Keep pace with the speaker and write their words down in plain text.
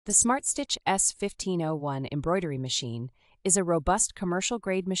The Smartstitch S-1501 Embroidery Machine is a robust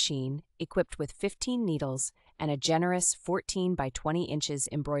commercial-grade machine equipped with 15 needles and a generous 14 by 20 inches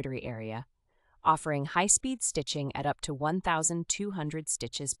embroidery area, offering high-speed stitching at up to 1,200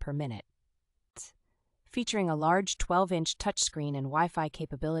 stitches per minute. Featuring a large 12-inch touchscreen and Wi-Fi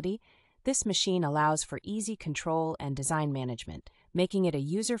capability, this machine allows for easy control and design management, making it a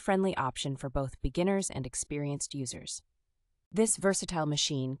user-friendly option for both beginners and experienced users. This versatile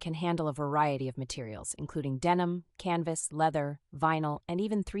machine can handle a variety of materials, including denim, canvas, leather, vinyl, and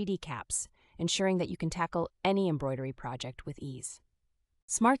even 3D caps, ensuring that you can tackle any embroidery project with ease.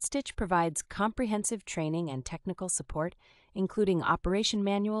 Smartstitch provides comprehensive training and technical support, including operation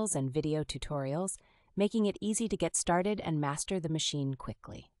manuals and video tutorials, making it easy to get started and master the machine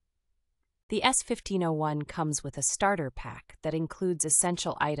quickly. The S-1501 comes with a starter pack that includes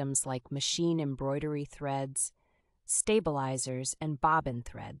essential items like machine embroidery threads, stabilizers, and bobbin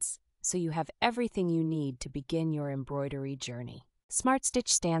threads, so you have everything you need to begin your embroidery journey. Smartstitch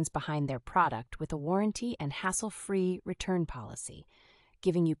stands behind their product with a warranty and hassle-free return policy,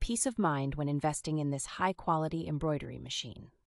 giving you peace of mind when investing in this high-quality embroidery machine.